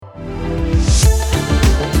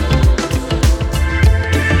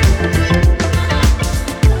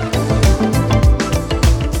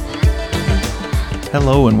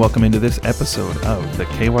Hello and welcome into this episode of the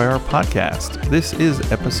KYR podcast. This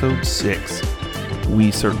is episode 6. We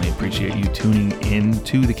certainly appreciate you tuning in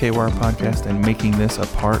to the KYR podcast and making this a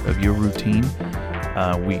part of your routine.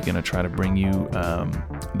 We're going to try to bring you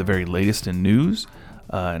the very latest in news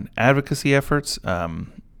and advocacy efforts,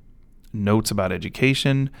 notes about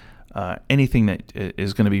education, anything that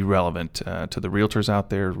is going to be relevant to the realtors out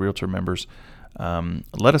there, realtor members.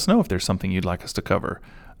 Let us know if there's something you'd like us to cover.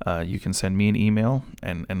 You can send me an email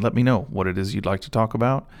and let me know what it is you'd like to talk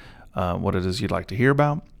about, what it is you'd like to hear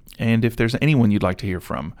about, and if there's anyone you'd like to hear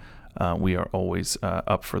from. We are always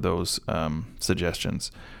up for those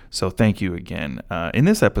suggestions. So thank you again. In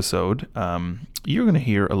this episode, you're going to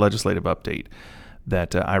hear a legislative update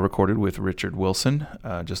that I recorded with Richard Wilson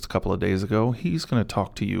just a couple of days ago. He's going to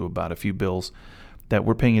talk to you about a few bills that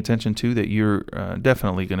we're paying attention to that you're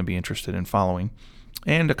definitely going to be interested in following,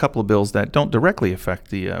 and a couple of bills that don't directly affect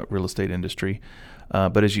the real estate industry.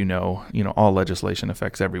 But as you know, all legislation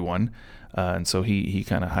affects everyone. And so he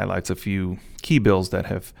kind of highlights a few key bills that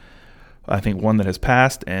have, I think, one that has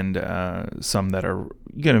passed and some that are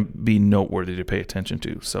going to be noteworthy to pay attention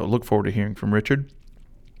to. So look forward to hearing from Richard.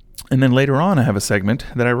 And then later on, I have a segment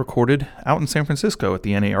that I recorded out in San Francisco at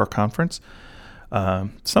the NAR conference.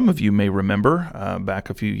 Some of you may remember back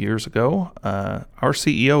a few years ago, our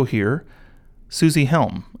CEO here, Susie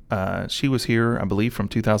Helm. She was here, I believe, from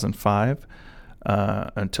 2005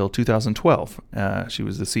 until 2012. She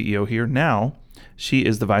was the CEO here. Now, she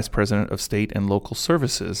is the Vice President of State and Local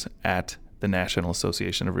Services at the National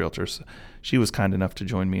Association of Realtors. She was kind enough to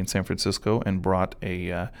join me in San Francisco and brought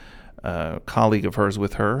a colleague of hers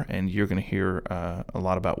with her, and you're going to hear a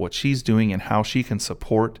lot about what she's doing and how she can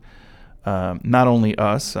support not only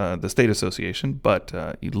us, the state association, but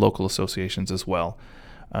local associations as well.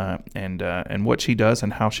 And what she does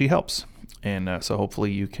and how she helps. And so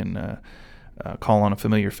hopefully you can call on a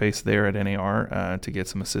familiar face there at NAR to get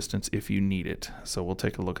some assistance if you need it. So we'll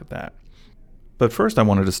take a look at that. But first, I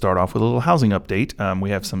wanted to start off with a little housing update.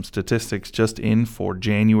 We have some statistics just in for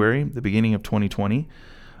January, the beginning of 2020.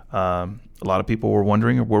 A lot of people were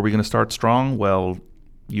wondering, were we going to start strong? Well,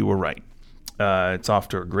 you were right. It's off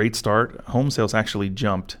to a great start. Home sales actually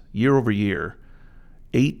jumped year over year,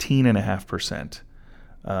 18.5%.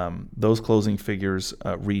 Those closing figures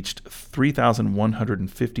reached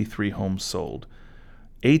 3,153 homes sold,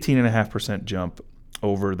 18.5% jump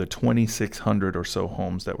over the 2,600 or so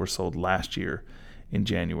homes that were sold last year in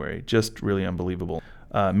January. Just really unbelievable.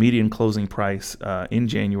 Median closing price in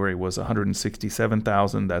January was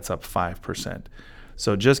 $167,000. That's up 5%.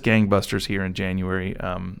 So just gangbusters here in January.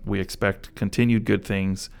 We expect continued good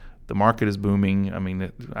things. The market is booming. I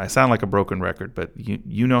mean, I sound like a broken record, but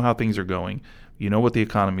you know how things are going. You know what the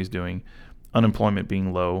economy is doing, unemployment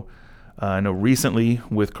being low. I know recently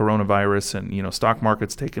with coronavirus and, stock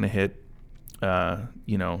markets taking a hit,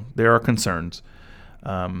 there are concerns.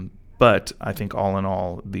 But I think all in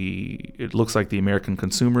all, it looks like the American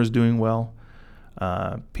consumer is doing well.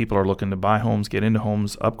 People are looking to buy homes, get into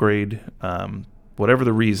homes, upgrade. Whatever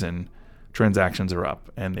the reason, transactions are up,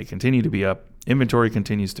 and they continue to be up. Inventory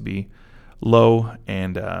continues to be low,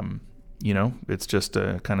 and it's just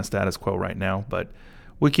a kind of status quo right now, but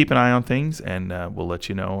we keep an eye on things, and we'll let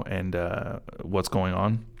you know and what's going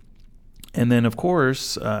on. And then, of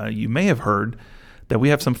course, you may have heard that we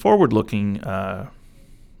have some forward-looking,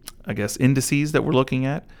 indices that we're looking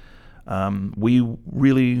at. We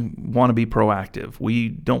really want to be proactive. We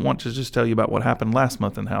don't want to just tell you about what happened last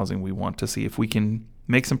month in housing. We want to see if we can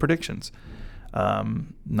make some predictions.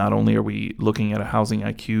 Not only are we looking at a Housing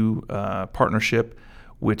IQ partnership,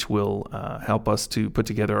 which will help us to put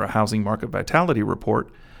together a housing market vitality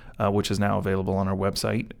report, which is now available on our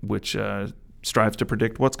website, which strives to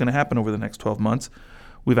predict what's going to happen over the next 12 months.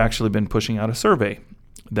 We've actually been pushing out a survey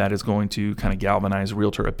that is going to kind of galvanize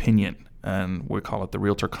realtor opinion, and we call it the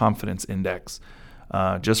Realtor Confidence Index,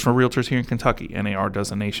 just for realtors here in Kentucky. NAR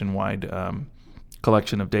does a nationwide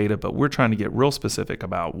collection of data, but we're trying to get real specific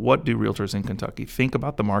about what do realtors in Kentucky think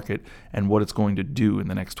about the market and what it's going to do in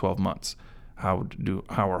the next 12 months. How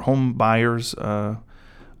are home buyers,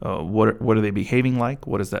 what are they behaving like?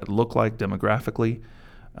 What does that look like demographically?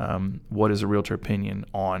 What is a realtor opinion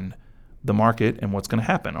on the market and what's going to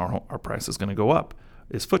happen? Our price is going to go up.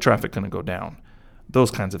 Is foot traffic going to go down?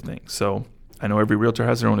 Those kinds of things. So I know every realtor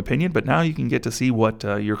has their own opinion, but now you can get to see what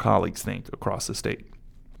your colleagues think across the state.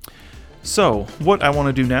 So what I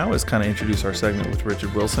want to do now is kind of introduce our segment with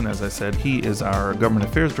Richard Wilson. As I said, he is our Government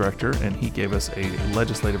Affairs Director, and he gave us a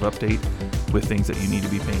legislative update with things that you need to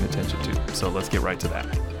be paying attention to. So let's get right to that.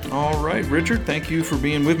 All right, Richard, thank you for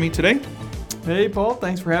being with me today. Hey, Paul,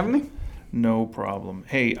 thanks for having me. No problem.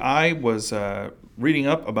 Hey, I was reading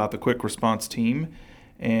up about the quick response team.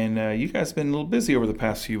 And you guys have been a little busy over the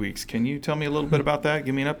past few weeks. Can you tell me a little bit about that?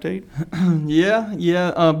 Give me an update.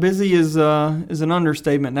 Yeah. Busy is an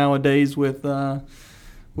understatement nowadays with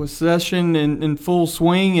session in full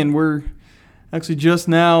swing, and we're actually just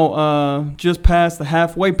past the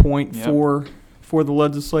halfway point for the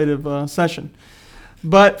legislative session.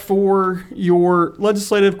 But for your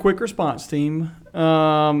legislative quick response team,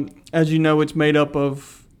 as you know, it's made up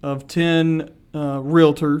of 10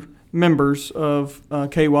 realtor members of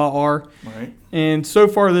KYR. Right. And so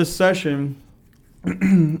far this session,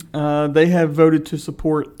 they have voted to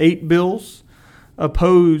support 8 bills,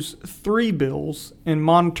 oppose 3 bills, and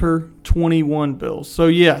monitor 21 bills. So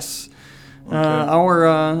yes, okay.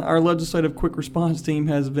 Our legislative quick response team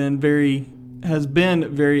has been very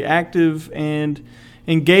active and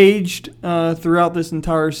engaged throughout this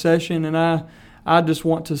entire session, and I just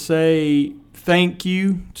want to say thank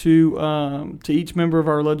you to each member of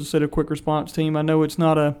our legislative quick response team. I know it's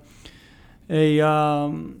not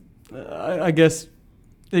I guess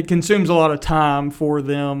it consumes a lot of time for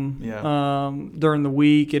them during the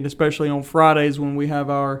week, and especially on Fridays when we have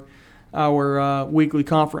our weekly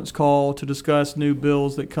conference call to discuss new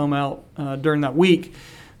bills that come out during that week.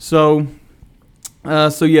 So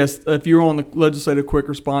yes, if you're on the legislative quick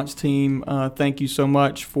response team, thank you so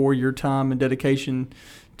much for your time and dedication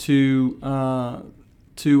to our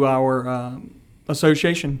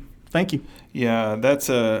association. Thank you. Yeah,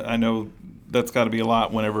 I know that's got to be a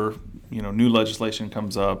lot whenever new legislation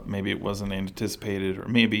comes up. Maybe it wasn't anticipated, or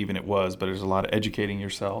maybe even it was, but there's a lot of educating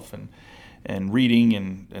yourself and reading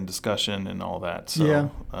and discussion and all that. So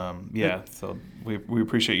so we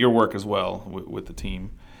appreciate your work as well with the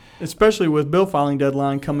team. Especially with bill filing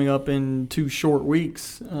deadline coming up in 2 short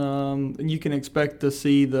weeks, you can expect to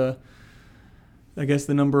see the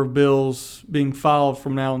number of bills being filed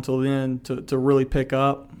from now until then to really pick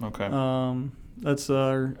up. Okay. That's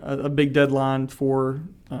a big deadline for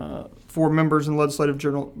members of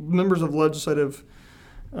the legislative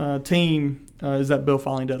team is that bill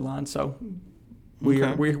filing deadline. So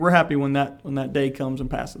we're happy when that day comes and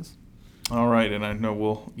passes. All right, and I know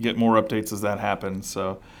we'll get more updates as that happens.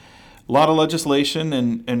 So a lot of legislation,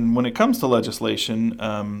 and when it comes to legislation,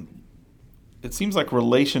 it seems like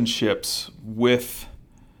relationships with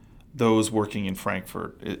those working in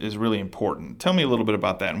Frankfort is really important. Tell me a little bit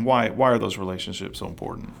about that, and why are those relationships so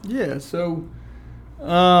important? Yeah, so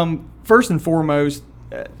first and foremost,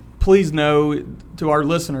 please know to our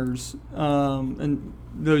listeners, and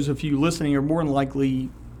those of you listening are more than likely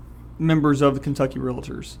members of the Kentucky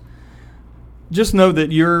Realtors. Just know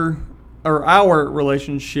that our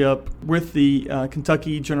relationship with the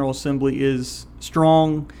Kentucky General Assembly is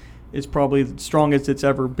strong. It's probably the strongest it's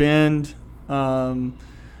ever been.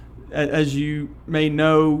 As you may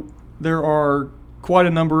know, there are quite a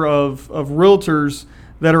number of realtors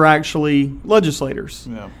that are actually legislators.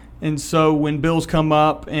 Yeah. And so when bills come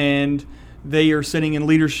up and they are sitting in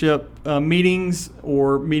leadership meetings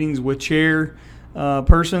or meetings with chair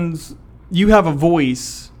persons, you have a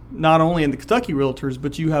voice not only in the Kentucky Realtors,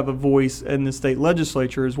 but you have a voice in the state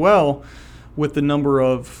legislature as well with the number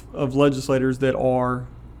of legislators that are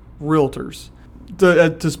realtors.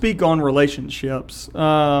 To speak on relationships,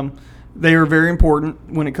 they are very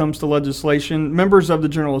important when it comes to legislation. Members of the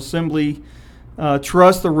General Assembly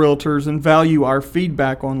trust the realtors and value our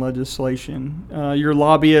feedback on legislation. Your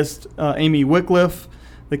lobbyist, Amy Wycliffe,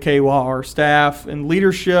 the KYR staff, and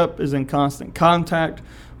leadership is in constant contact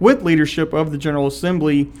with leadership of the General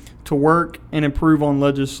Assembly to work and improve on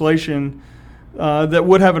legislation that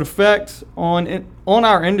would have an effect on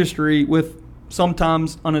our industry with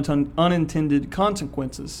sometimes unintended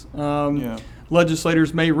consequences.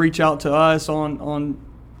 Legislators may reach out to us on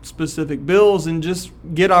specific bills and just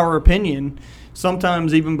get our opinion.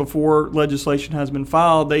 Sometimes even before legislation has been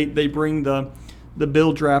filed, they bring the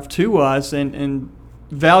bill draft to us and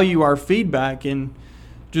value our feedback and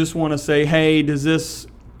just want to say, hey, does this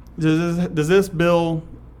bill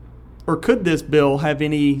or could this bill have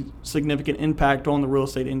any significant impact on the real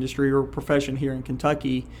estate industry or profession here in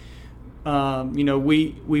Kentucky?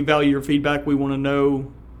 We value your feedback. We want to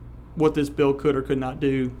know what this bill could or could not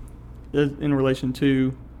do in relation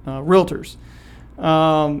to realtors.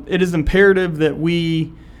 It is imperative that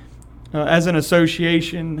we, as an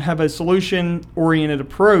association, have a solution-oriented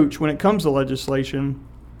approach when it comes to legislation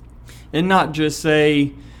and not just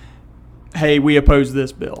say, hey, we oppose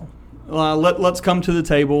this bill. Let's come to the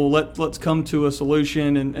table. Let's come to a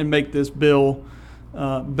solution and make this bill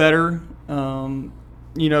better.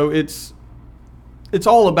 It's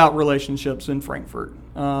all about relationships in Frankfort.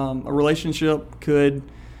 A relationship could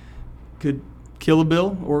kill a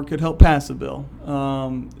bill or it could help pass a bill.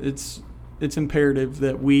 It's imperative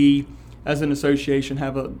that we, as an association,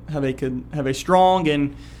 have a strong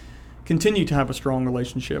and continue to have a strong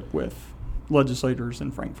relationship with legislators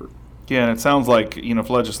in Frankfort. Yeah, and it sounds like, if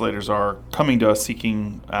legislators are coming to us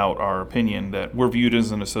seeking out our opinion, that we're viewed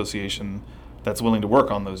as an association that's willing to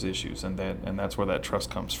work on those issues, and that's where that trust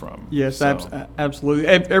comes from. Yes, so. Absolutely.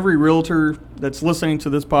 Every realtor that's listening to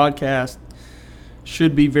this podcast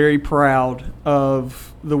should be very proud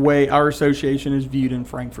of the way our association is viewed in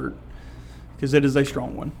Frankfort, because it is a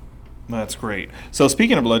strong one. That's great. So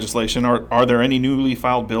speaking of legislation, are there any newly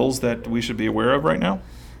filed bills that we should be aware of right now?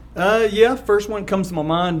 Yeah, first one that comes to my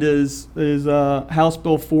mind is House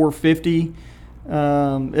Bill 450.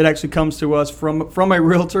 It actually comes to us from a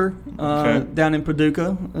realtor down in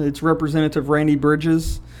Paducah. It's Representative Randy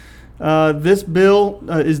Bridges. This bill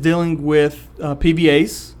is dealing with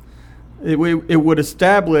PVAs. It would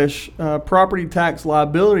establish property tax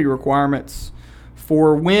liability requirements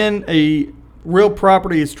for when a real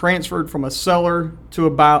property is transferred from a seller to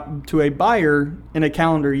a buyer in a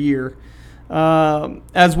calendar year.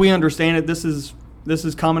 As we understand it, this is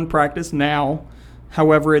common practice now.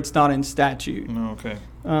 However, it's not in statute. Okay.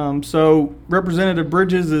 So Representative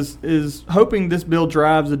Bridges is hoping this bill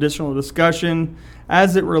drives additional discussion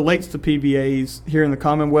as it relates to PVAs here in the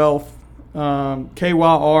Commonwealth.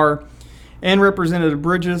 KYR and Representative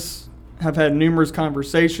Bridges have had numerous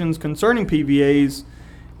conversations concerning PVAs,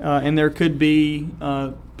 and there could be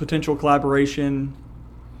potential collaboration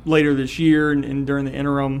later this year and during the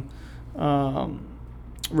interim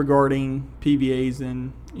regarding PVAs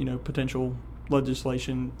and potential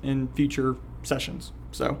legislation in future sessions.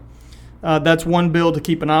 So that's one bill to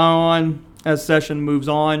keep an eye on as session moves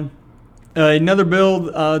on. Another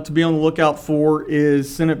bill to be on the lookout for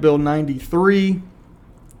is Senate Bill 93.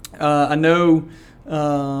 I know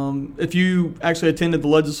if you actually attended the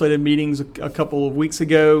legislative meetings a couple of weeks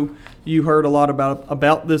ago, you heard a lot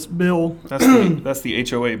about this bill. That's the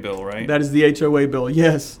HOA bill, right? That is the HOA bill,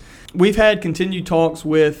 yes. We've had continued talks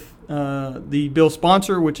with the bill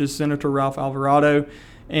sponsor, which is Senator Ralph Alvarado,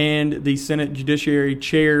 and the Senate Judiciary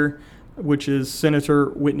Chair, which is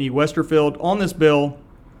Senator Whitney Westerfield, on this bill.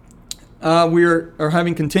 We are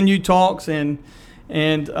having continued talks and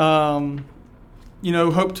hope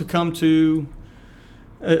to come to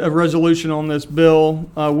a resolution on this bill.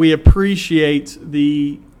 We appreciate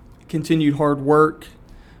the continued hard work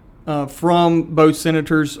from both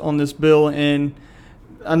senators on this bill, and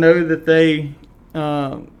I know that they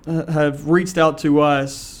have reached out to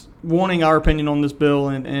us wanting our opinion on this bill,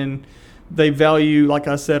 and they value, like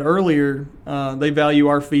I said earlier, they value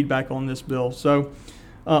our feedback on this bill. So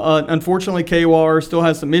unfortunately, KYR still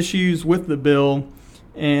has some issues with the bill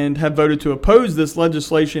and have voted to oppose this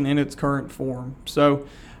legislation in its current form. So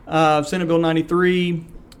Senate Bill 93,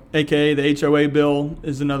 aka the HOA bill,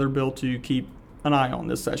 is another bill to keep an eye on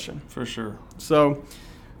this session. For sure. So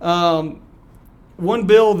one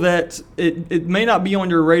bill that it may not be on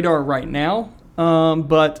your radar right now,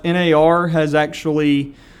 but NAR has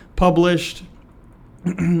actually published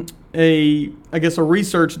a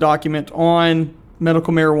research document on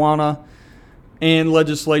medical marijuana and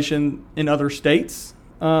legislation in other states.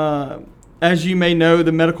 As you may know,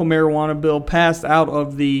 the medical marijuana bill passed out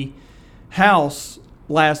of the House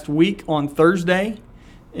last week on Thursday,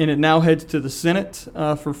 and it now heads to the Senate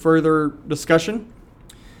for further discussion.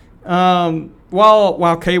 While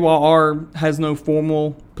KYR has no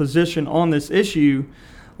formal position on this issue,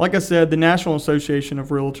 like I said, the National Association of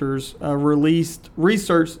Realtors released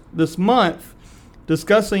research this month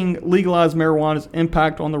discussing legalized marijuana's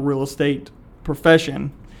impact on the real estate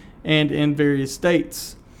profession and in various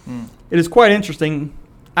states. It is quite interesting,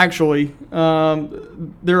 actually.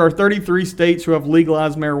 There are 33 states who have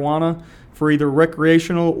legalized marijuana for either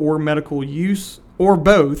recreational or medical use, or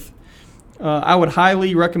both. I would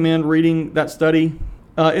highly recommend reading that study.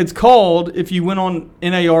 It's called, if you went on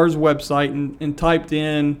NAR's website and typed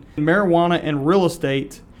in marijuana and real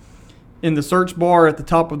estate in the search bar at the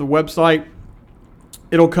top of the website,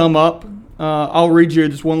 it'll come up. I'll read you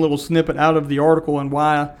just one little snippet out of the article and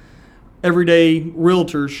why everyday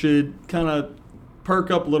realtors should kind of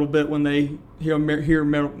perk up a little bit when they hear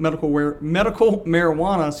medical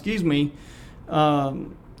marijuana,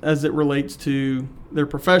 as it relates to their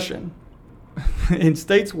profession. In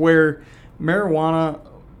states where marijuana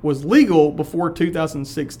was legal before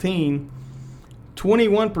 2016,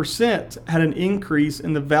 21% had an increase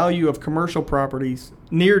in the value of commercial properties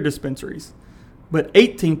near dispensaries, but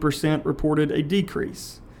 18% reported a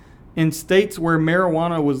decrease. In states where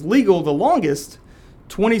marijuana was legal the longest,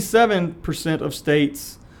 27% of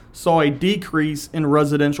states saw a decrease in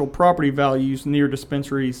residential property values near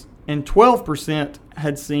dispensaries, and 12%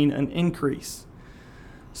 had seen an increase.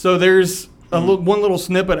 So there's one little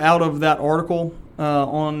snippet out of that article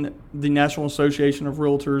on the National Association of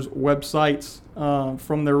Realtors websites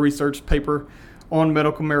from their research paper on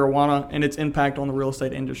medical marijuana and its impact on the real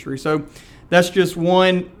estate industry. So that's just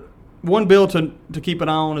one bill to keep an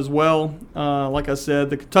eye on as well. Like I said,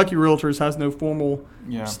 the Kentucky Realtors has no formal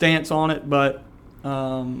stance on it, but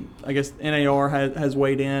I guess NAR has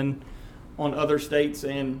weighed in on other states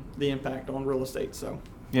and the impact on real estate. So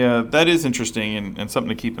yeah, that is interesting and something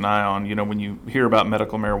to keep an eye on. You know, when you hear about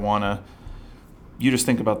medical marijuana, you just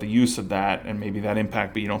think about the use of that and maybe that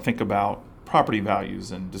impact, but you don't think about property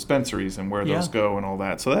values and dispensaries and where those go and all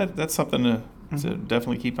that. So that's something to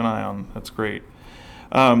definitely keep an eye on. That's great.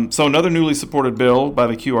 So another newly supported bill by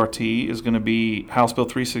the QRT is going to be House Bill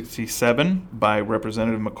 367 by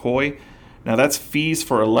Representative McCoy. Now that's fees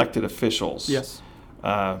for elected officials. Yes.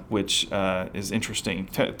 Which is interesting.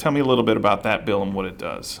 Tell me a little bit about that bill and what it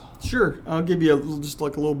does. Sure. I'll give you just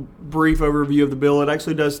like a little brief overview of the bill. It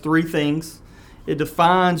actually does three things. It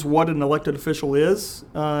defines what an elected official is,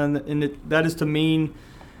 and that is to mean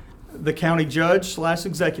the county judge /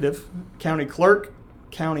 executive, county clerk,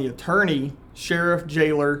 county attorney, sheriff,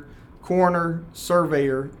 jailer, coroner,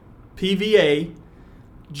 surveyor, PVA,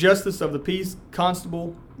 justice of the peace,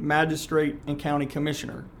 constable, magistrate, and county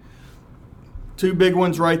commissioner. Two big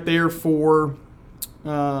ones right there for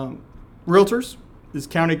realtors is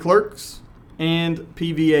county clerks and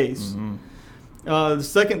PVAs. Mm-hmm. The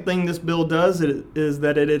second thing this bill does is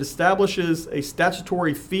that it establishes a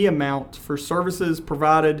statutory fee amount for services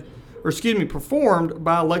performed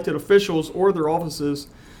by elected officials or their offices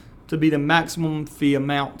to be the maximum fee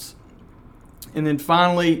amount. And then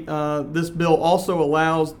finally, this bill also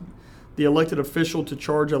allows the elected official to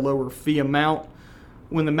charge a lower fee amount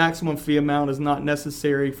when the maximum fee amount is not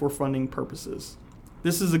necessary for funding purposes.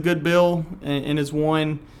 This is a good bill and is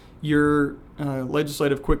one your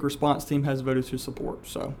legislative quick response team has voted to support.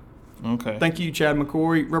 So, okay. Thank you,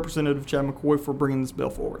 Representative Chad McCoy, for bringing this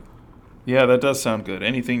bill forward. Yeah, that does sound good.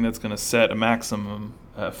 Anything that's going to set a maximum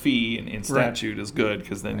fee in statute is good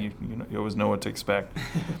because then you always know what to expect.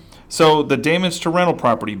 So the damage to rental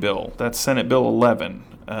property bill, that's Senate Bill 11.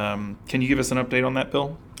 Can you give us an update on that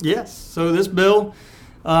bill? Yes. So this bill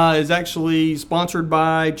is actually sponsored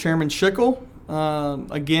by Chairman Schickel.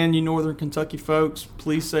 Again, you Northern Kentucky folks,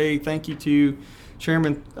 please say thank you to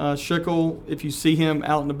Chairman Schickel if you see him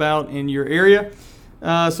out and about in your area.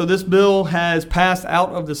 So this bill has passed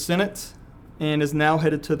out of the Senate and is now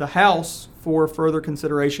headed to the House for further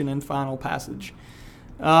consideration and final passage.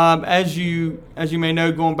 As you may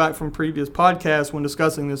know, going back from previous podcasts when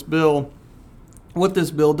discussing this bill, what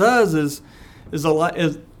this bill does is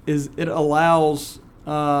it allows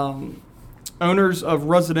owners of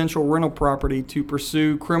residential rental property to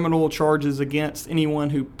pursue criminal charges against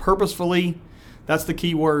anyone who purposefully, that's the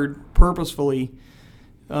key word, purposefully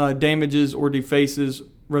damages or defaces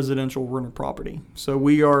residential rental property. So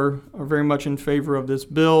we are very much in favor of this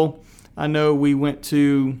bill. I know we went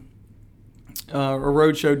to a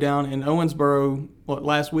road show down in Owensboro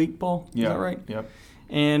last week, Paul? Yeah. Is that right? Yep.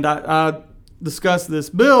 And I discussed this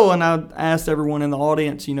bill, and I asked everyone in the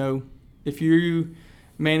audience, if you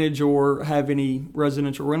manage or have any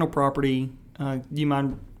residential rental property, do you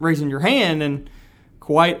mind raising your hand? And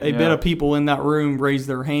quite a bit of people in that room raised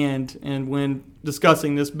their hand. And when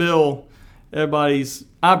discussing this bill, everybody's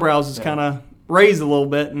eyebrows is kind of raised a little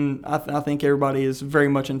bit, and I think everybody is very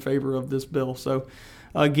much in favor of this bill. So,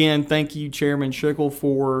 again, thank you, Chairman Schickel,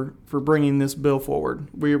 for bringing this bill forward.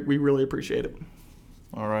 We really appreciate it.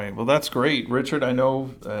 All right. Well, that's great. Richard, I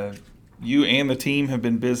know you and the team have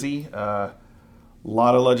been busy. A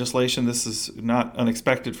lot of legislation. This is not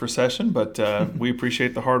unexpected for session, but we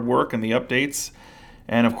appreciate the hard work and the updates.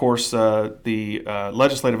 And, of course, the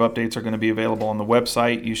legislative updates are going to be available on the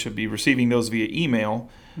website. You should be receiving those via email,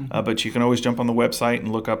 but you can always jump on the website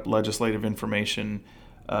and look up legislative information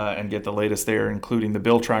and get the latest there, including the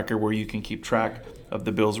bill tracker where you can keep track of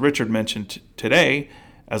the bills Richard mentioned today,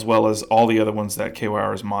 as well as all the other ones that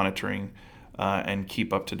KYR is monitoring and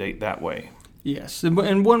keep up to date that way. Yes.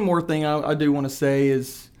 And one more thing I do want to say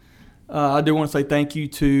is I do want to say thank you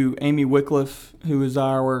to Amy Wycliffe, who is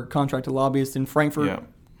our contracted lobbyist in Frankfort. Yeah.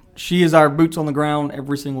 She is our boots on the ground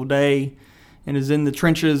every single day and is in the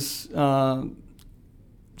trenches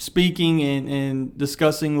speaking and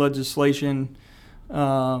discussing legislation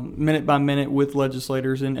minute by minute with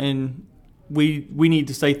legislators. And we need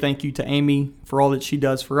to say thank you to Amy for all that she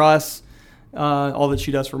does for us, all that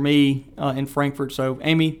she does for me in Frankfort. So,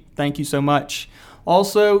 Amy, thank you so much.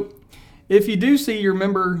 Also, if you do see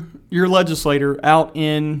your legislator out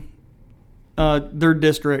in their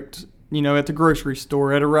district, at the grocery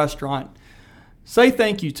store, at a restaurant, say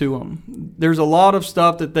thank you to them. There's a lot of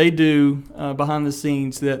stuff that they do behind the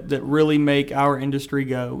scenes that really make our industry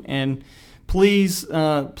go. And please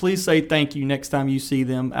say thank you next time you see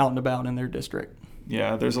them out and about in their district.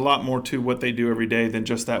 Yeah, there's a lot more to what they do every day than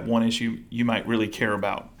just that one issue you might really care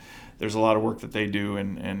about. There's a lot of work that they do,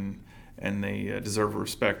 and they deserve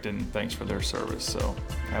respect and thanks for their service. So,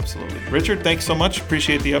 absolutely. Richard, thanks so much.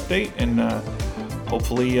 Appreciate the update, and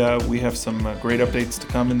hopefully we have some great updates to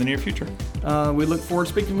come in the near future. We look forward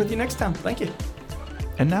to speaking with you next time. Thank you.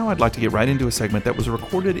 And now I'd like to get right into a segment that was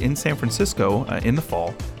recorded in San Francisco in the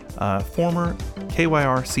fall. Former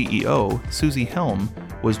KYR CEO Susie Helm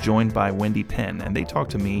was joined by Wendy Penn, and they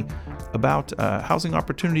talked to me about housing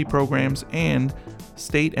opportunity programs and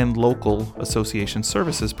state and local association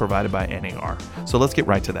services provided by NAR. So let's get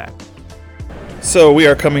right to that. So we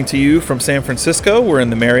are coming to you from San Francisco. We're in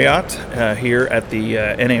the Marriott here at the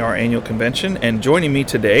NAR Annual Convention, and joining me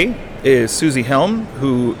today is Susie Helm,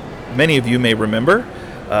 who many of you may remember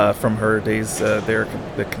from her days there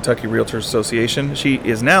at the Kentucky Realtors Association. She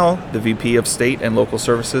is now the VP of State and Local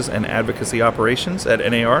Services and Advocacy Operations at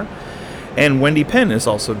NAR. And Wendy Penn is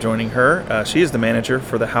also joining her. She is the manager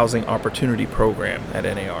for the Housing Opportunity Program at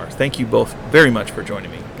NAR. Thank you both very much for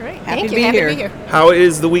joining me. Great. Happy Thank to you. be Happy to here. be here. How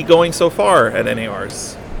is the week going so far at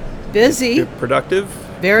NAR's? Busy, Productive?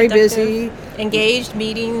 very Productive, busy. Engaged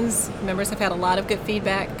meetings. Members have had a lot of good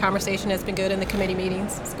feedback. Conversation has been good in the committee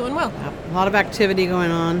meetings. It's going well. A lot of activity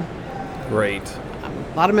going on. Great.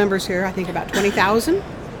 A lot of members here, I think about 20,000.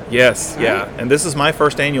 Yes, Right. yeah. And this is my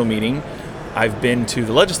first annual meeting. I've been to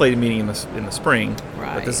the legislative meeting in the spring, but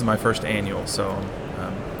Right. this is my first annual, so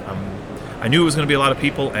I knew it was going to be a lot of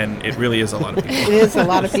people, and it really is a lot of people. It is a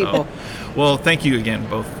lot of people. Well, thank you again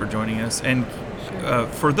both for joining us. And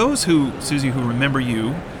for those who, Susie, who remember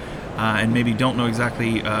you and maybe don't know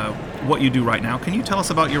exactly what you do right now, can you tell us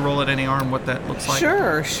about your role at NAR and what that looks like?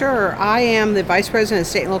 Sure. I am the Vice President of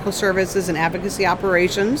State and Local Services and Advocacy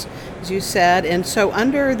Operations, as you said. And so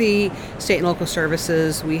under the State and Local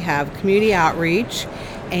Services, we have community outreach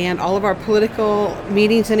and all of our political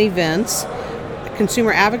meetings and events,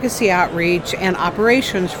 consumer advocacy outreach, and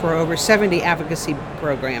operations for over 70 advocacy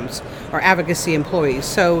programs or advocacy employees.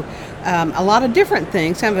 So a lot of different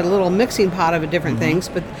things, kind of a little mixing pot of different things,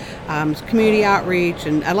 but community outreach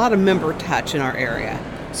and a lot of member touch in our area.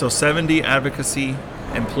 So 70 advocacy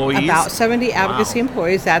employees? About 70 advocacy Wow.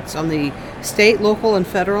 employees. That's on the state, local, and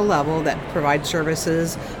federal level that provide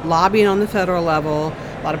services, lobbying on the federal level,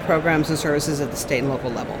 a lot of programs and services at the state and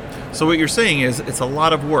local level. So what you're saying is it's a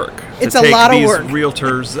lot of work. It's to a take lot of these work.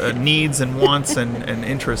 realtors' needs and wants and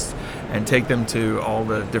interests and take them to all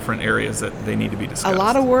the different areas that they need to be discussed. A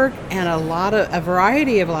lot of work and a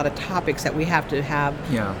variety of topics that we have to have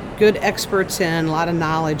Yeah. good experts in, a lot of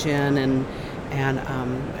knowledge in, and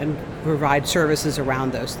provide services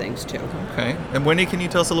around those things too. Okay. And Wendy, can you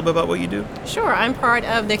tell us a little bit about what you do? Sure. I'm part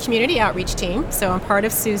of the community outreach team, so I'm part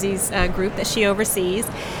of Susie's group that she oversees.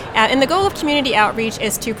 And the goal of community outreach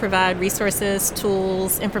is to provide resources,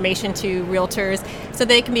 tools, information to realtors so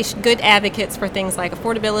they can be good advocates for things like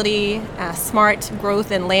affordability, smart growth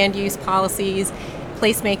and land use policies,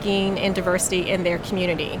 placemaking, and diversity in their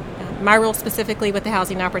community. My role specifically with the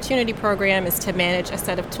Housing Opportunity Program is to manage a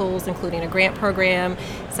set of tools, including a grant program,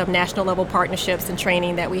 some national level partnerships and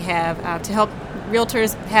training that we have to help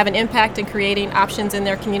realtors have an impact in creating options in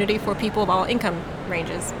their community for people of all income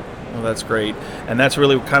ranges. Well, that's great. And that's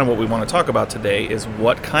really kind of what we want to talk about today is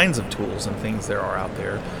what kinds of tools and things there are out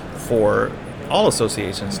there for all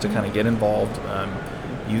associations to kind of get involved.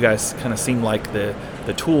 You guys kind of seem like the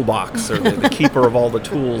toolbox or the keeper of all the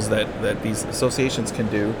tools that these associations can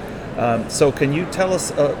do. So can you tell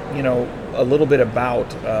us, a little bit about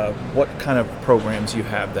what kind of programs you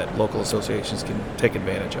have that local associations can take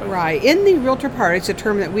advantage of? Right. In the Realtor Party, it's a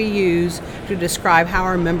term that we use to describe how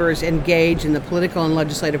our members engage in the political and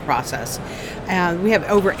legislative process. We have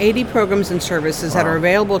over 80 programs and services that are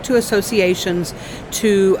available to associations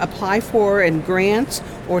to apply for in grants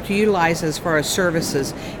or to utilize as far as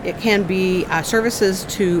services. It can be services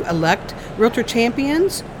to elect Realtor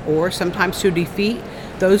champions or sometimes to defeat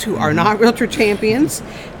those who are not Realtor champions,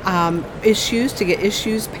 issues to get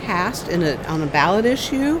issues passed on a ballot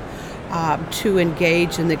issue, to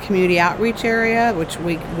engage in the community outreach area, which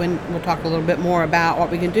we'll talk a little bit more about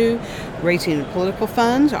what we can do, raising political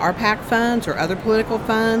funds, RPAC funds, or other political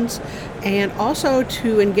funds, and also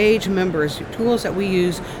to engage members, tools that we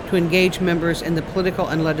use to engage members in the political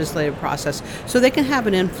and legislative process so they can have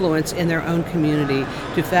an influence in their own community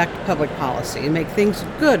to affect public policy and make things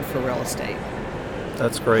good for real estate.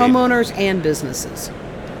 That's great. Homeowners and businesses.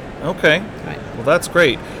 Okay. Right. Well, that's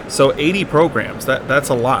great. So 80 programs, that's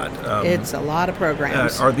a lot. It's a lot of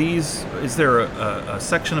programs. Is there a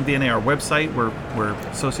section of the NAR website where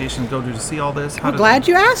associations go to see all this? I'm glad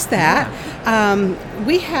you asked that. Yeah.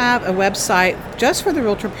 We have a website just for the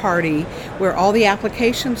Realtor Party where all the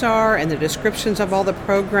applications are and the descriptions of all the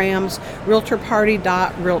programs.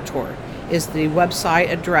 realtorparty.realtor is the website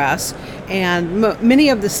address, and many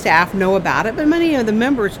of the staff know about it, but many of the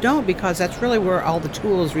members don't, because that's really where all the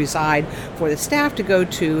tools reside for the staff to go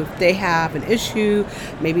to. If they have an issue,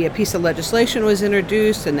 maybe a piece of legislation was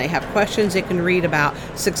introduced and they have questions, they can read about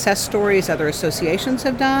success stories other associations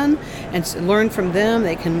have done and learn from them.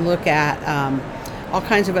 They can look at all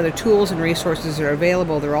kinds of other tools and resources that are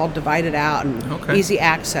available. They're all divided out and easy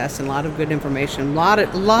access, and a lot of good information, a lot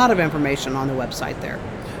of information on the website there.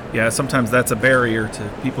 Yeah, sometimes that's a barrier to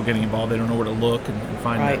people getting involved. They don't know where to look and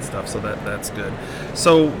find Right. that stuff, so that's good.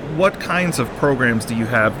 So what kinds of programs do you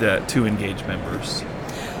have to engage members?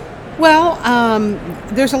 Well,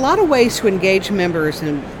 there's a lot of ways to engage members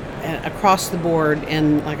across the board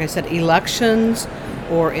in, like I said, elections,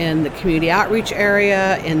 or in the community outreach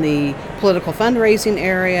area, in the political fundraising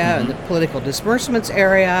area, in the political disbursements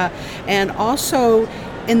area, and also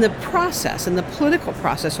in the process, in the political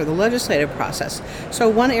process or the legislative process. So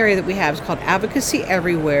one area that we have is called Advocacy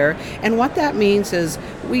Everywhere, and what that means is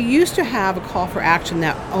we used to have a call for action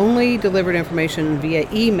that only delivered information via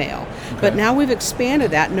email, but now we've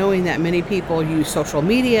expanded that, knowing that many people use social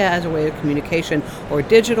media as a way of communication, or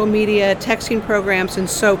digital media, texting programs, and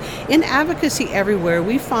so in Advocacy Everywhere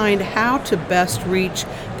we find how to best reach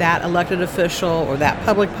that elected official or that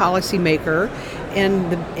public policy maker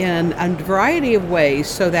in a variety of ways,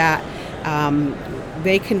 so that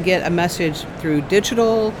they can get a message through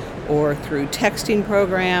digital or through texting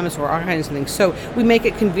programs or all kinds of things. So we make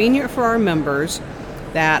it convenient for our members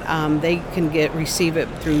that they can receive it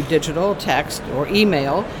through digital, text, or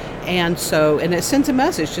email. And it sends a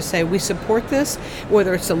message to say we support this,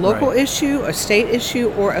 whether it's a local issue, a state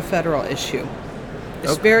issue, or a federal issue.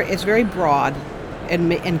 It's very broad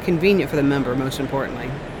and convenient for the member, most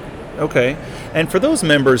importantly. Okay. And for those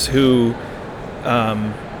members who,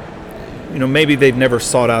 maybe they've never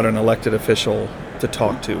sought out an elected official to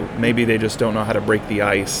talk to, maybe they just don't know how to break the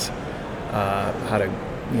ice,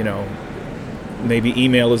 maybe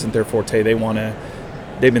email isn't their forte.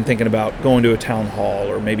 They've been thinking about going to a town hall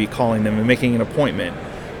or maybe calling them and making an appointment.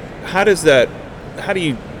 How do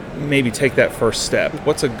you maybe take that first step?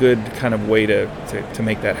 What's a good kind of way to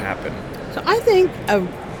make that happen? So I think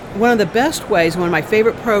one of the best ways, one of my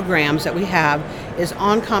favorite programs that we have, is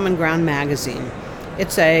On Common Ground magazine.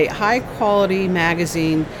 It's a high-quality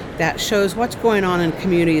magazine that shows what's going on in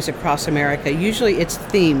communities across America. Usually it's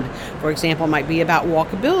themed. For example, it might be about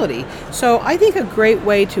walkability. So I think a great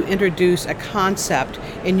way to introduce a concept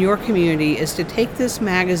in your community is to take this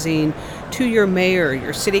magazine to your mayor,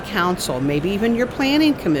 your city council, maybe even your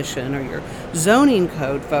planning commission or your zoning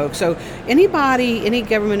code folks. So any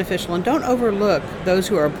government official, and don't overlook those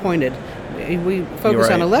who are appointed. We focus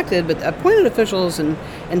on elected, but appointed officials and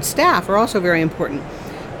staff are also very important.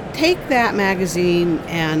 Take that magazine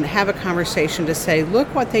and have a conversation to say,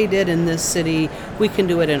 look what they did in this city, we can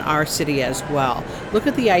do it in our city as well. Look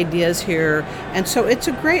at the ideas here. And so it's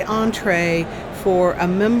a great entree for a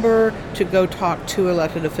member to go talk to an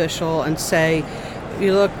elected official and say,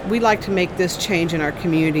 look, we'd like to make this change in our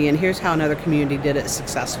community, and here's how another community did it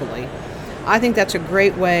successfully. I think that's a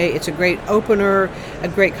great way. It's a great opener, a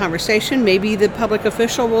great conversation. Maybe the public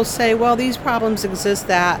official will say, well, these problems exist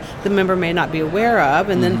that the member may not be aware of,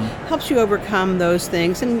 and then helps you overcome those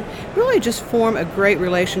things and really just form a great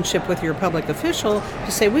relationship with your public official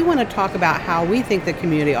to say, we want to talk about how we think the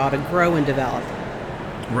community ought to grow and develop.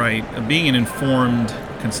 Right. Being an informed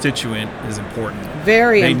constituent is important.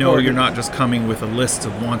 Very important. They know you're not just coming with a list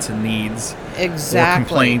of wants and needs or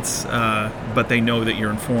complaints, but they know that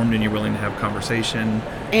you're informed and you're willing to have conversation.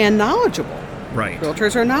 And knowledgeable. Right.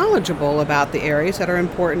 Realtors are knowledgeable about the areas that are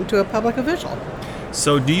important to a public official.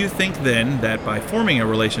 So do you think then that by forming a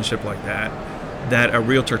relationship like that a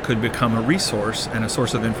realtor could become a resource and a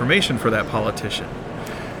source of information for that politician?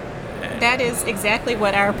 That is exactly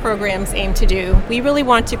what our programs aim to do. We really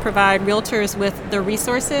want to provide realtors with the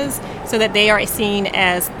resources so that they are seen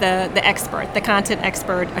as the expert, the content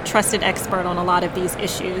expert, a trusted expert on a lot of these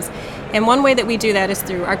issues. And one way that we do that is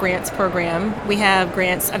through our grants program. We have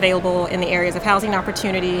grants available in the areas of housing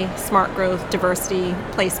opportunity, smart growth, diversity,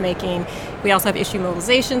 placemaking. We also have issue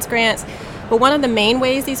mobilizations grants. But one of the main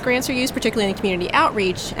ways these grants are used, particularly in the community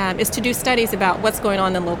outreach, is to do studies about what's going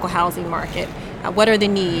on in the local housing market. What are the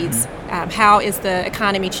needs? How is the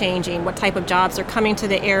economy changing? What type of jobs are coming to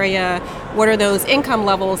the area? What are those income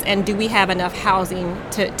levels? And do we have enough housing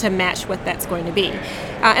to match what that's going to be?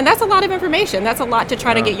 And that's a lot of information. That's a lot to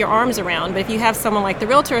try to get your arms around. But if you have someone like the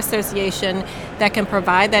Realtor Association that can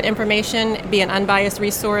provide that information, be an unbiased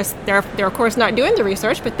resource, they're of course not doing the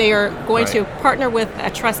research, but they are going to partner with a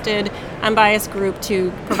trusted, unbiased group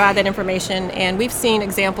to provide that information. And we've seen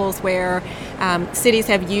examples where cities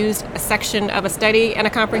have used a section of a study and a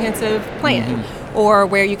comprehensive plan, or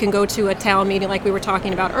where you can go to a town meeting like we were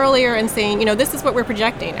talking about earlier and saying, this is what we're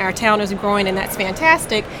projecting. Our town is growing and that's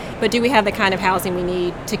fantastic, but do we have the kind of housing we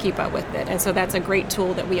need to keep up with it? And so that's a great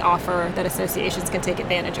tool that we offer that associations can take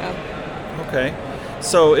advantage of. Okay.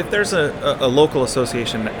 So if there's a local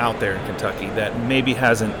association out there in Kentucky that maybe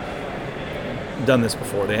hasn't done this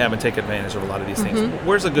before, they haven't taken advantage of a lot of these things,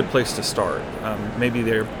 where's a good place to start? Maybe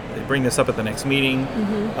they bring this up at the next meeting.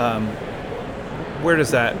 Where does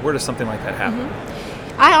something like that happen?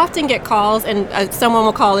 I often get calls, and someone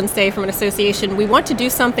will call and say from an association, we want to do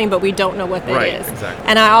something, but we don't know what that is. Exactly.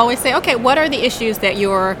 And I always say, okay, what are the issues that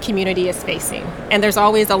your community is facing? And there's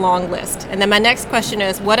always a long list. And then my next question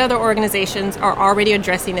is, what other organizations are already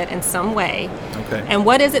addressing it in some way? Okay. And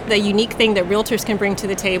what is it, the unique thing that realtors can bring to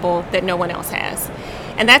the table that no one else has?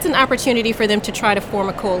 And that's an opportunity for them to try to form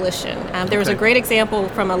a coalition. There was a great example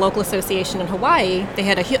from a local association in Hawaii. They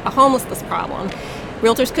had a homelessness problem.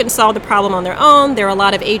 Realtors couldn't solve the problem on their own. There were a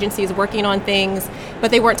lot of agencies working on things, but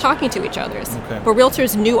they weren't talking to each other. Okay. But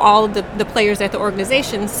realtors knew all of the players at the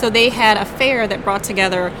organization, so they had a fair that brought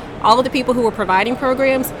together all of the people who were providing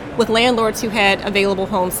programs with landlords who had available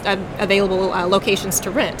homes, locations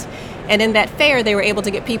to rent. And in that fair, they were able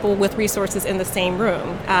to get people with resources in the same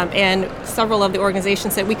room. And several of the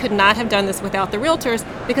organizations said we could not have done this without the realtors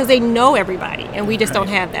because they know everybody, and we just don't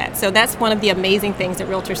have that. So that's one of the amazing things that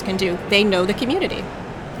realtors can do. They know the community.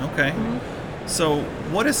 Okay. So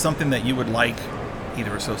what is something that you would like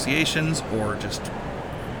either associations or just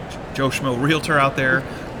Joe Schmo realtor out there,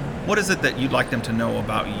 what is it that you'd like them to know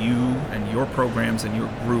about you and your programs and your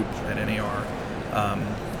group at NAR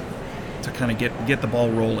to kind of get the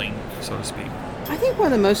ball rolling, so to speak? I think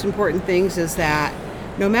one of the most important things is that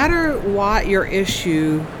no matter what your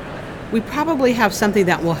issue, we probably have something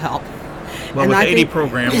that will help. Well, with 80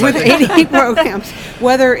 programs. With 80 programs,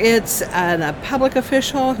 whether it's a public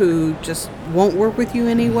official who just won't work with you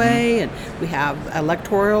anyway, and we have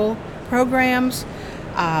electoral programs,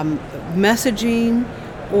 messaging,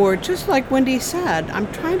 or just like Wendy said, I'm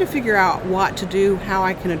trying to figure out what to do, how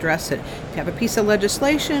I can address it. If you have a piece of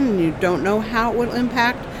legislation and you don't know how it will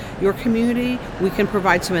impact your community, we can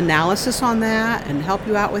provide some analysis on that and help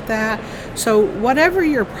you out with that. So whatever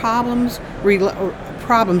your problems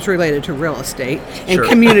related to real estate and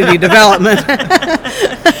community development,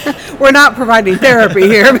 we're not providing therapy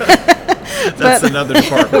here. That's another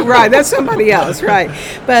department. Right, that's somebody else, right.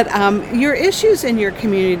 But your issues in your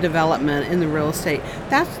community development in the real estate,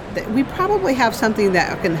 we probably have something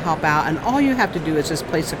that can help out, and all you have to do is just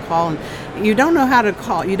place a call. And you don't know how to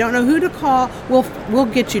call, you don't know who to call, we'll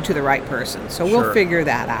get you to the right person. So we'll figure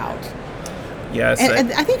that out. Yes.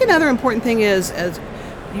 And I think another important thing is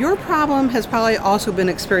your problem has probably also been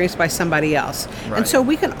experienced by somebody else. Right. And so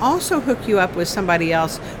we can also hook you up with somebody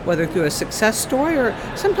else, whether through a success story or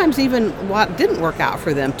sometimes even what didn't work out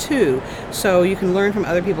for them too. So you can learn from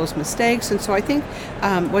other people's mistakes. And so I think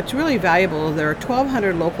what's really valuable, there are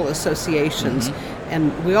 1,200 local associations,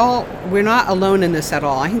 and we're not alone in this at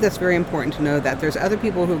all. I think that's very important to know that there's other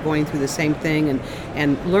people who are going through the same thing,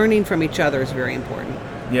 and learning from each other is very important.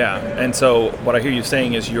 Yeah, and so what I hear you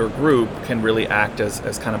saying is your group can really act as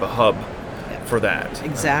kind of a hub for that.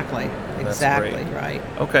 Exactly. That's Exactly, great. right.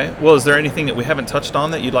 Okay, well, is there anything that we haven't touched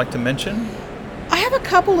on that you'd like to mention? I have a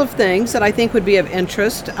couple of things that I think would be of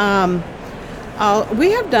interest. We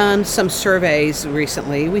have done some surveys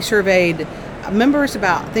recently. We surveyed members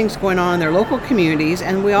about things going on in their local communities,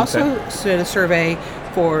 and we also did a survey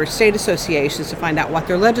for state associations to find out what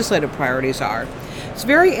their legislative priorities are. It's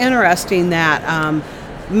very interesting that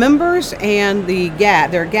members and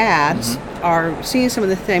their GADs are seeing some of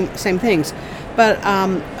the same things. But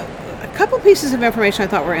a couple pieces of information I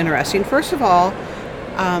thought were interesting. First of all,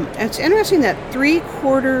 It's interesting that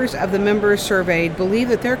 3/4 of the members surveyed believe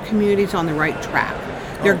that their community's on the right track.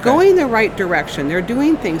 They're going the right direction. They're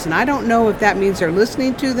doing things, and I don't know if that means they're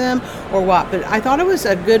listening to them or what, but I thought it was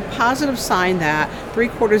a good positive sign that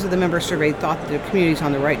 3/4 of the members surveyed thought that their community's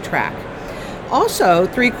on the right track. Also,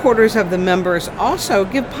 3/4 of the members also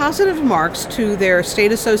give positive marks to their state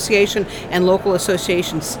association and local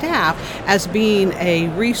association staff as being a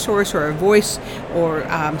resource or a voice or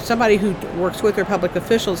somebody who works with their public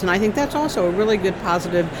officials, and I think that's also a really good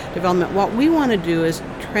positive development. What we want to do is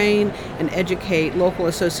train and educate local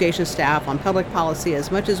association staff on public policy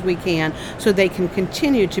as much as we can so they can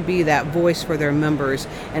continue to be that voice for their members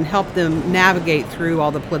and help them navigate through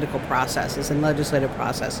all the political processes and legislative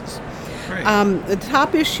processes. The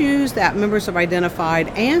top issues that members have identified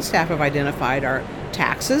and staff have identified are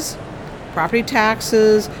taxes, property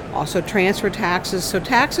taxes, also transfer taxes. So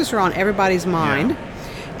taxes are on everybody's mind.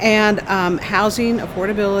 And housing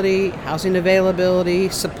affordability, housing availability,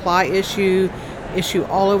 supply issue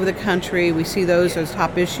all over the country. We see those as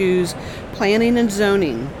top issues. Planning and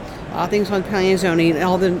zoning. Things on planning and zoning,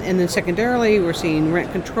 and then secondarily, we're seeing rent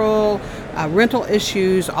control, rental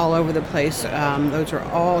issues all over the place. Those are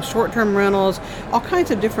all short-term rentals, all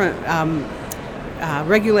kinds of different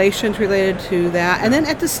regulations related to that. And then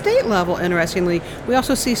at the state level, interestingly, we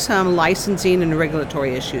also see some licensing and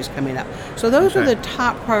regulatory issues coming up. So those are the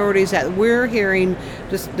top priorities that we're hearing.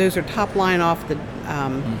 Those are top line off the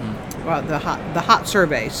hot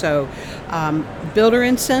survey. So builder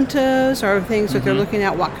incentives are things that they're looking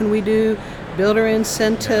at. What can we do? Builder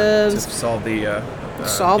incentives. To solve the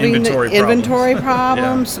solving inventory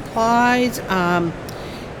problems, supplies,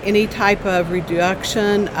 any type of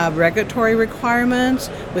reduction of regulatory requirements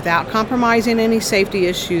without compromising any safety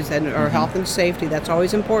issues or health and safety. That's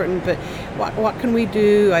always important. But what can we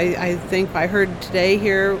do? I think I heard today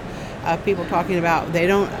here people talking about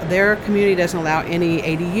their community doesn't allow any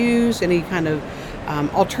ADUs, any kind of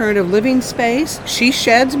alternative living space, she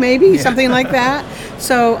sheds maybe, something like that.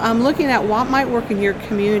 So looking at what might work in your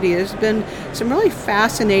community, there's been some really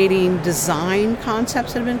fascinating design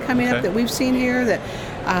concepts that have been coming up that we've seen here that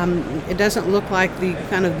it doesn't look like the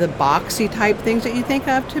kind of the boxy type things that you think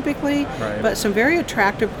of typically, but some very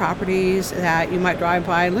attractive properties that you might drive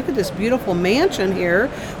by. Look at this beautiful mansion here,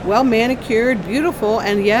 well manicured, beautiful,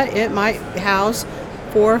 and yet it might house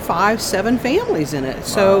 4, 5, 7 families in it.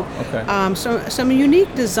 So, some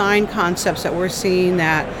unique design concepts that we're seeing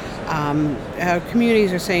that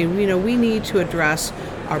communities are saying, we need to address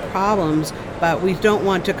our problems, but we don't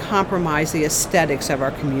want to compromise the aesthetics of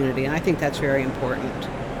our community, and I think that's very important.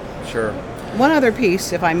 Sure. One other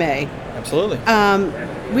piece, if I may. Absolutely.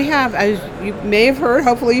 We have, as you may have heard,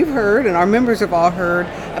 hopefully you've heard, and our members have all heard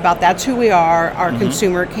about That's Who We Are, our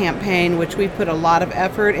consumer campaign, which we put a lot of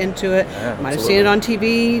effort into it. Yeah, might have seen it on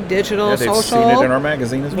TV, digital, they've social. Seen it in our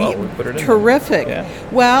magazine as well. We put it in Terrific. Yeah.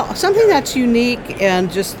 Well, something that's unique in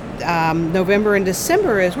just November and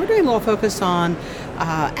December is we're doing a little focus on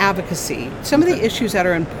advocacy, some of the issues that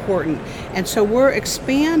are important. And so we're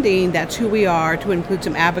expanding That's Who We Are to include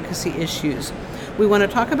some advocacy issues. We want to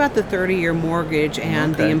talk about the 30-year mortgage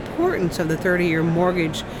and the importance of the 30-year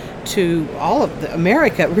mortgage to all of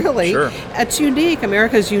America, really. Sure. It's unique.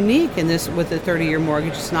 America's unique in this with the 30-year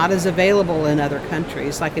mortgage. It's not as available in other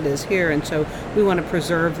countries like it is here, and so we want to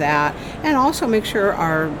preserve that and also make sure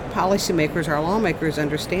our policymakers, our lawmakers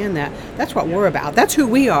understand that. That's what we're about. That's who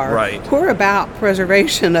we are. Right. We're about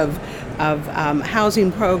preservation of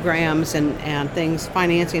housing programs and things,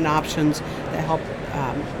 financing options that help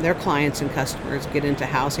their clients and customers get into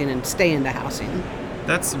housing and stay into housing.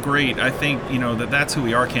 That's great. I think, That's Who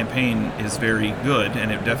We Are campaign is very good,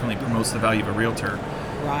 and it definitely promotes the value of a realtor.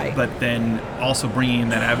 Right. But then also bringing in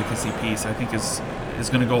that advocacy piece, I think is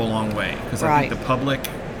going to go a long way. Because I think the public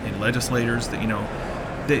and legislators, that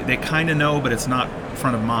they kind of know, but it's not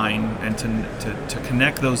front of mind. And to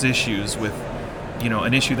connect those issues with,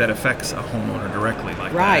 an issue that affects a homeowner directly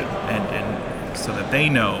like that. And so that they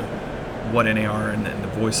know what NAR and the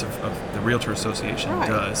voice of the Realtor Association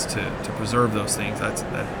does to preserve those things.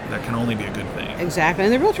 That can only be a good thing. Exactly.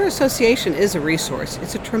 And the Realtor Association is a resource.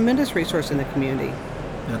 It's a tremendous resource in the community.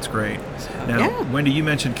 That's great. Now, Wendy, you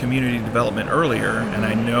mentioned community development earlier, and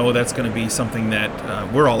I know that's going to be something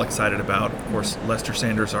that we're all excited about. Of course, Lester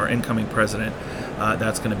Sanders, our incoming president,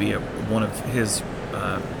 that's going to be one of his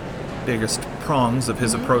biggest prongs of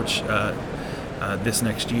his approach this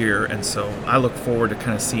next year. And so I look forward to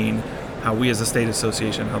kind of seeing how we as a state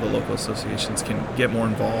association, how the local associations can get more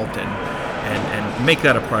involved and make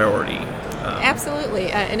that a priority.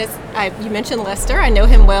 Absolutely. And you mentioned Lester. I know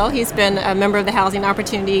him well. He's been a member of the Housing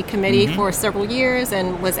Opportunity Committee for several years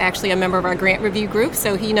and was actually a member of our grant review group.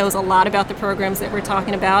 So he knows a lot about the programs that we're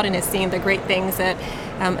talking about and has seen the great things that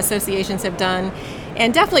associations have done.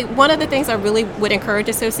 And definitely one of the things I really would encourage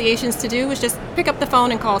associations to do is just pick up the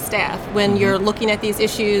phone and call staff when you're looking at these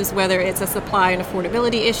issues, whether it's a supply and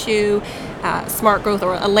affordability issue, smart growth,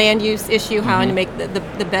 or a land use issue, how to make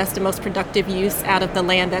the best and most productive use out of the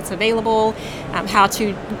land that's available, how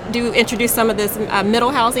to introduce some of this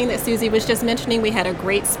middle housing that Susie was just mentioning. We had a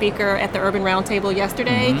great speaker at the Urban Roundtable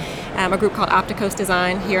yesterday, a group called Opticos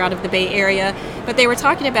Design here out of the Bay Area. But they were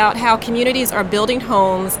talking about how communities are building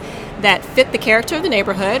homes that fit the character of the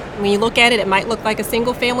neighborhood. When you look at it, it might look like a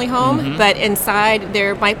single-family home, but inside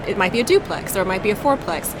it might be a duplex or it might be a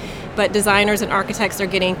fourplex. But designers and architects are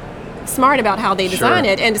getting smart about how they design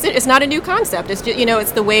it, and it's not a new concept. It's just,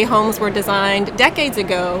 it's the way homes were designed decades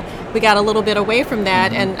ago. We got a little bit away from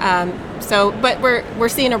that, and but we're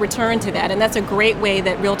seeing a return to that, and that's a great way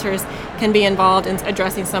that realtors can be involved in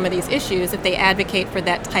addressing some of these issues if they advocate for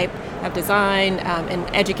that type of design and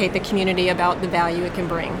educate the community about the value it can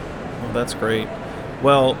bring. Well, that's great.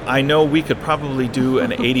 Well, I know we could probably do an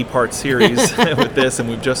 80-part series with this, and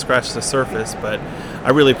we've just scratched the surface, but I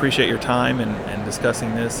really appreciate your time and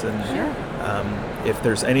discussing this. And if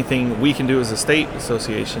there's anything we can do as a state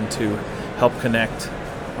association to help connect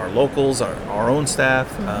our locals, our own staff.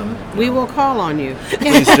 We will call on you.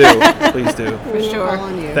 Please do. Please do. For sure. Call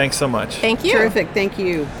on you. Thanks so much. Thank you. Terrific. Thank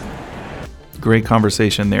you. Great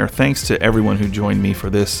conversation there. Thanks to everyone who joined me for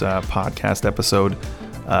this podcast episode.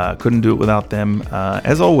 Couldn't do it without them.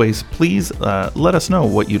 As always, please let us know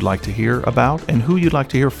what you'd like to hear about and who you'd like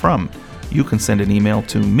to hear from. You can send an email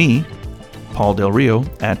to me, Paul Del Rio,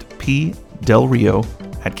 at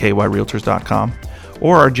pdelrio@kyrrealtors.com,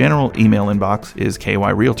 or our general email inbox is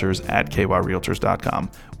kyrrealtors@kyrrealtors.com.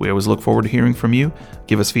 We always look forward to hearing from you.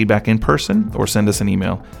 Give us feedback in person or send us an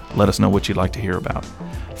email. Let us know what you'd like to hear about.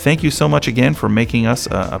 Thank you so much again for making us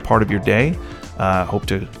a part of your day. Hope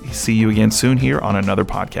to see you again soon here on another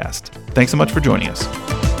podcast. Thanks so much for joining us.